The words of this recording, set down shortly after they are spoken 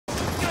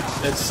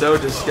It's so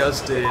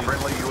disgusting.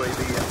 Friendly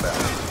UAV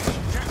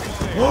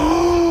inbound.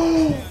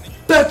 Oh!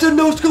 That's a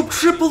no-scope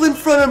triple in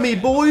front of me,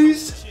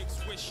 boys!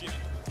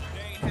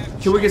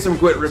 Can we get some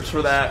gwit rips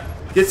for that?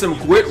 Get some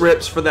gwit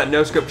rips for that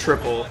no-scope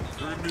triple.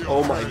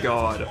 Oh my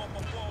god.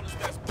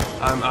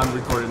 I'm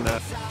recording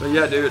that. But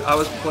yeah, dude, I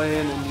was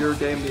playing in your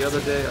game the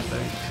other day, I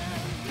think.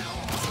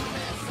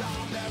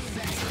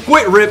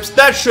 Gwit rips,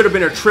 that should have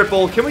been a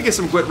triple. Can we get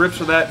some gwit rips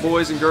for that,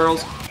 boys and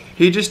girls?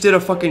 He just did a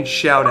fucking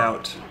shout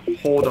out.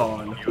 Hold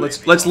on.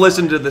 Let's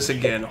listen to this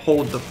again.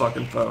 Hold the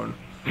fucking phone.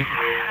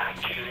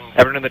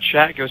 Everyone in the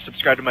chat, go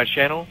subscribe to my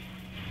channel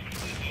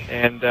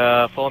and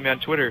follow me on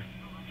Twitter.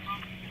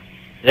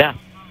 Yeah.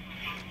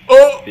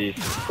 Oh! Peace.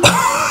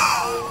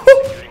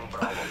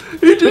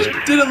 He just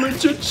did a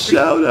legit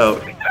shout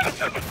out.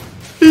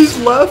 He's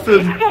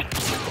laughing.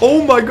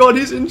 Oh my god,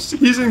 he's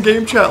in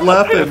game chat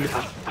laughing.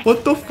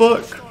 What the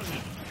fuck?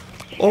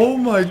 Oh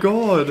my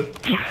god.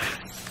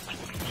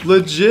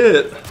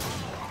 Legit.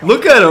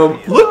 Look at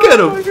him. Look at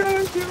him.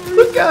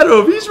 Look at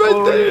him. He's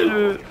right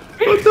there.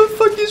 What the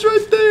fuck? He's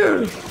right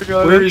there.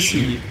 Where is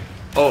he?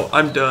 Oh,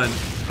 I'm done.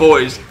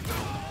 Boys,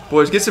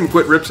 get some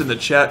quit rips in the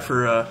chat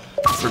for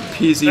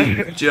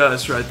PZ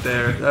Just right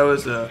there. That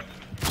was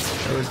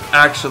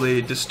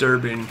actually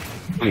disturbing.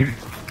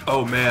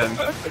 Oh man.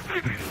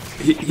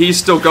 He's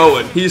still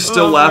going. He's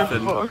still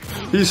laughing.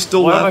 He's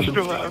still laughing.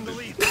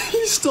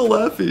 He's still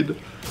laughing.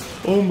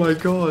 Oh my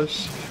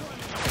gosh.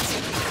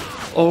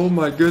 Oh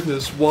my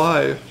goodness,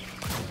 why?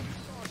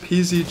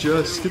 PZ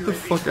Just, get the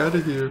fuck out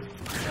of here.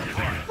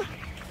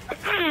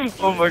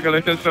 Oh my god,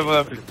 I can't stop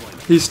laughing.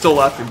 He's still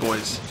laughing,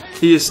 boys.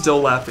 He is still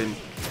laughing.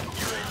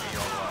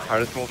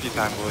 Alright, it's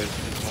multi-time, boys.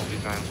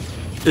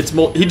 It's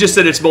multi-time. He just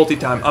said it's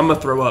multi-time. I'm gonna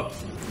throw up.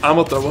 I'm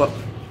gonna throw up.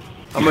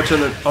 I'm gonna turn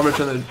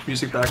the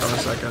music back on a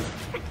second.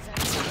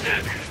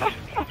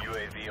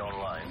 UAV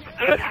online.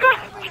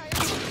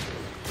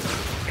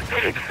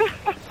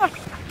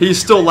 He's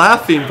still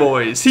laughing,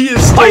 boys. He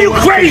is still Are you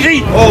laughing.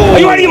 crazy? Oh, Are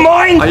you out of your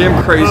mind? I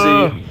am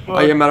crazy.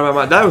 I am out of my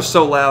mind. That was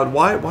so loud.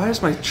 Why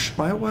is my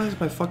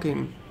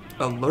fucking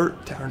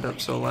alert turned up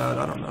so loud?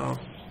 I don't know.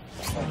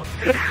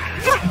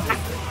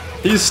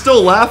 He's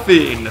still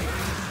laughing.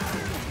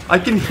 I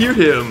can hear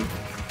him.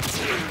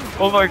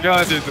 Oh my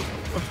god, dude.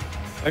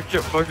 I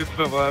can't fucking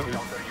stop laughing.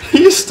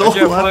 He's still I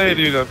can't laughing. play,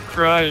 dude. I'm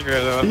crying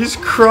right now. He's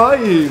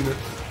crying.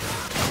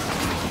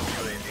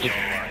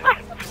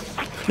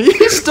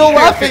 He's still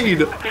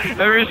laughing.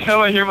 Every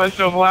time I hear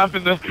myself laugh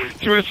in the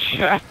Twitch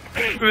chat,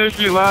 it makes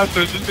me laugh,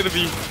 so it's just gonna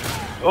be...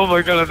 Oh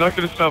my god, I'm not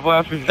gonna stop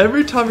laughing.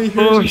 Every time he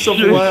hears himself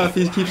laugh,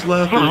 he keeps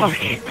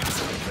laughing.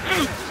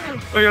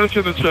 I gotta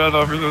turn the chat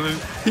off or something.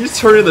 He's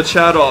turning the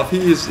chat off.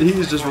 He's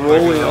just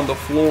rolling on the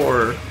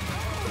floor.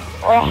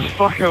 Oh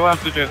fuck, I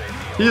laughed again.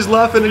 He's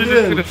laughing He's just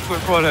again. gonna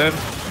slip one head.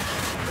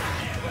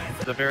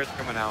 The bear's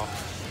coming out.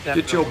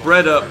 Get your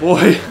bread up,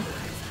 boy.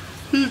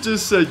 He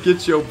just said,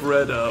 get your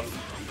bread up.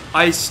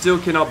 I still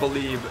cannot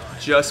believe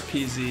Just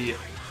PZ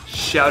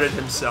shouted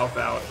himself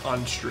out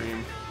on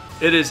stream.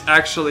 It is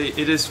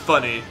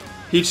funny.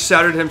 He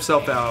shouted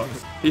himself out.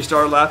 He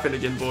started laughing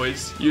again,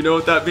 boys. You know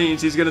what that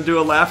means. He's gonna do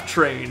a laugh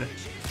train.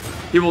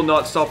 He will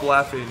not stop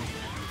laughing.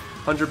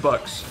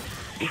 $100.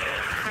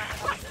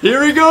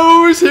 Here he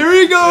goes! Here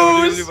he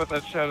goes! About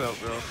that shout out,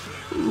 bro.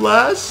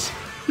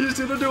 He's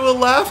gonna do a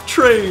laugh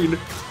train.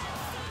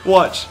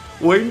 Watch.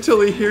 Wait until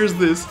he hears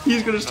this.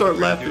 He's gonna start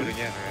laughing. Do it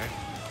again, right?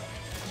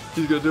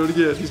 He's gonna do it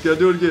again. He's gonna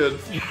do it again.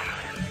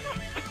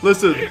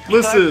 Listen.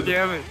 Listen. God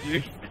damn it,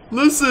 dude.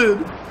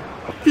 Listen.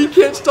 He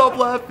can't stop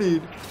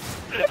laughing.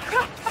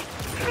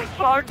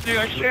 Fuck, dude,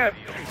 I can't.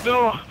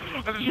 No,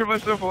 I just hear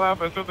myself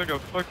laugh. I sound like I'm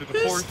fucking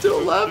He's horse.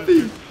 still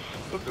laughing.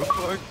 What the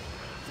fuck?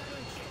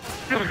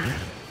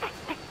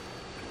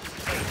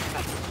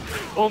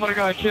 Oh my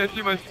god, I can't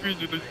see my screen,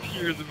 dude. There's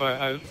tears in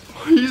my eyes.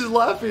 He's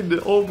laughing.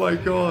 Oh my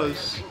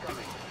gosh.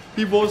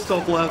 He won't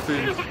stop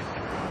laughing.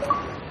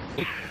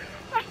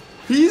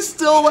 He's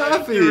still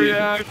laughing. Your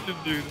reaction,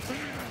 dude.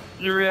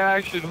 Your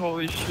reaction,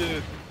 holy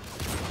shit.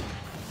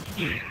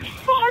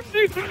 Fuck,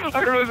 dude.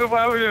 I realized I'm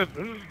laughing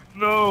again.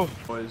 No.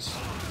 Boys.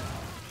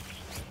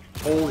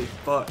 Holy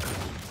fuck.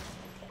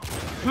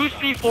 Who's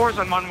C4s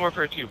on Modern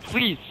Warfare 2?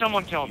 Please,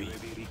 someone tell me.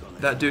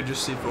 That dude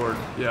just C4'd.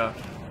 Yeah.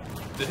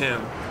 To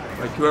him.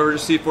 Like whoever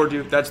just C4'd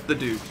you, that's the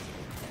dude.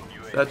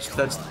 That's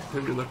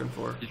who you're looking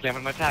for. He's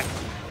jamming my tag.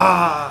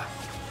 Ah!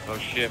 Oh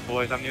shit,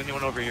 boys. I'm the only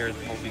one over here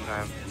that's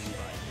multi-time.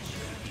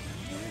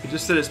 He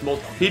just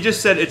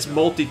said it's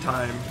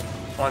multi-time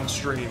on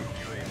stream.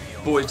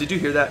 Boys, did you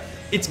hear that?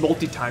 It's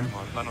multi-time.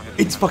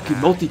 It's fucking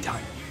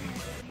multi-time.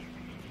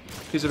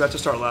 He's about to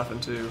start laughing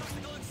too.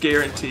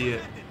 Guarantee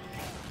it.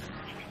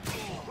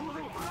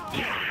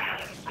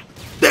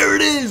 There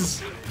it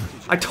is!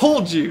 I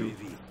told you!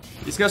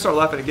 He's gonna start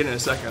laughing again in a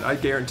second. I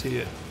guarantee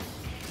it.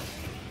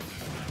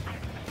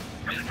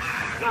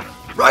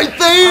 Right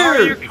there! How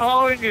are you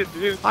calling it,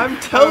 dude? I'm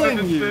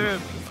telling you.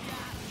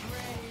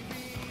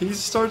 He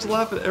starts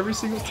laughing every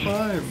single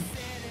time.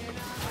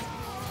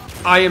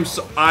 I Dude,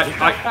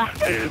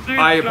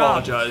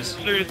 apologize.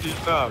 Seriously,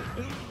 stop.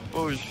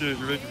 Holy shit,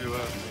 you're making me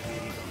laugh.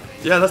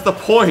 Yeah, that's the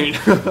point.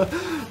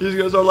 He's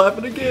gonna start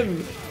laughing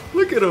again.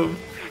 Look at him.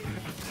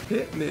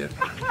 Hit me.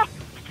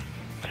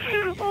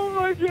 Oh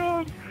my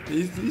god.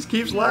 He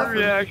keeps laughing.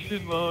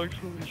 Reaction logs,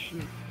 holy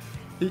shit.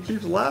 He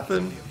keeps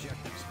laughing.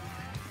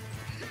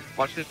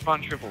 Watch this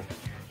spawn triple.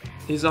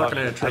 He's not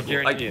gonna hit triple.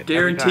 I guarantee it.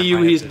 guarantee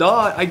you he's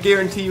not. I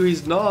guarantee you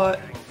he's not.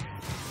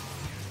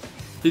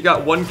 He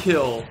got 1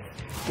 kill.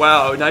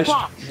 Wow, nice.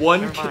 Fuck.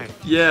 1 Never kill. mind.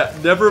 Yeah,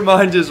 never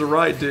mind is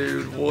right,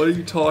 dude. What are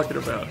you talking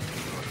about?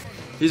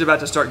 He's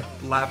about to start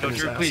laughing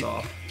his ass please.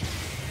 off.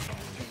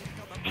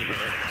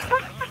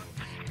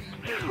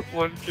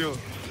 1 kill.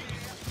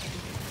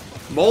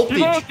 Multi. He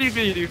multi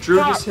me, dude. Drew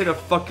Fuck. just hit a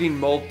fucking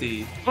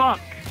multi. Fuck.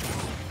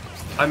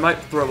 I might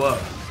throw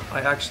up.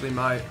 I actually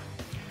might.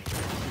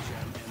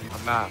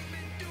 I'm not.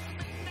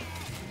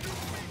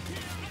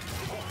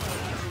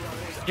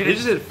 He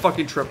just hit a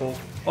fucking triple.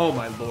 Oh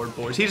my lord,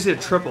 boys. He just hit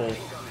a triple.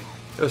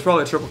 It was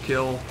probably a triple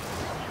kill.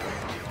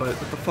 But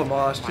with the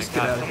FAMAS, Oh my just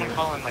god, get out of someone here.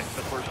 calling like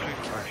the first streak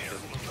or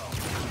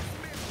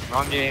shit.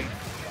 Wrong game.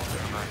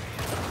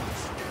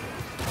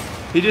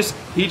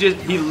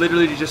 He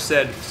literally just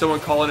said someone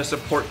calling a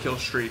support kill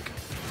streak.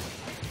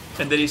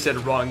 And then he said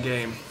wrong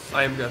game.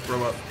 I am gonna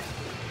throw up.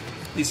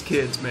 These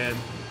kids, man.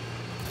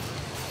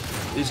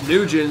 These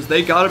new gens,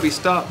 they gotta be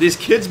stopped. These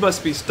kids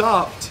must be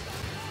stopped.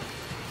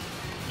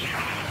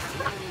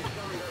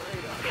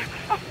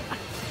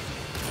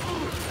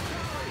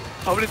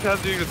 How many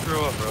times are you gonna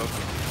throw up, bro?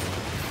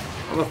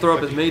 I'm gonna throw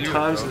up as many Do it,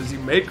 times bro. as you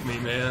make me,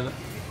 man.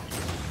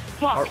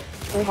 Fuck!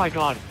 Oh my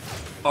god.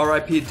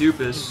 R.I.P.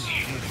 Dupus.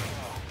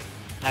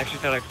 I actually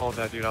thought I called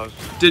that, dude. I was.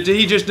 Did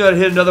he just not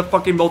hit another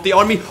fucking multi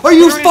on me? Are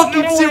you There is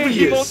fucking no way serious?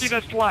 He multied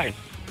us twice.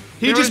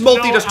 He There just is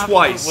multied no us absolute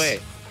twice. way.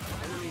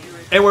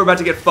 And we're about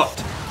to get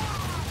fucked.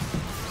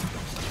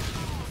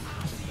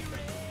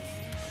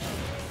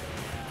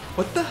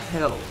 What the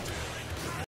hell?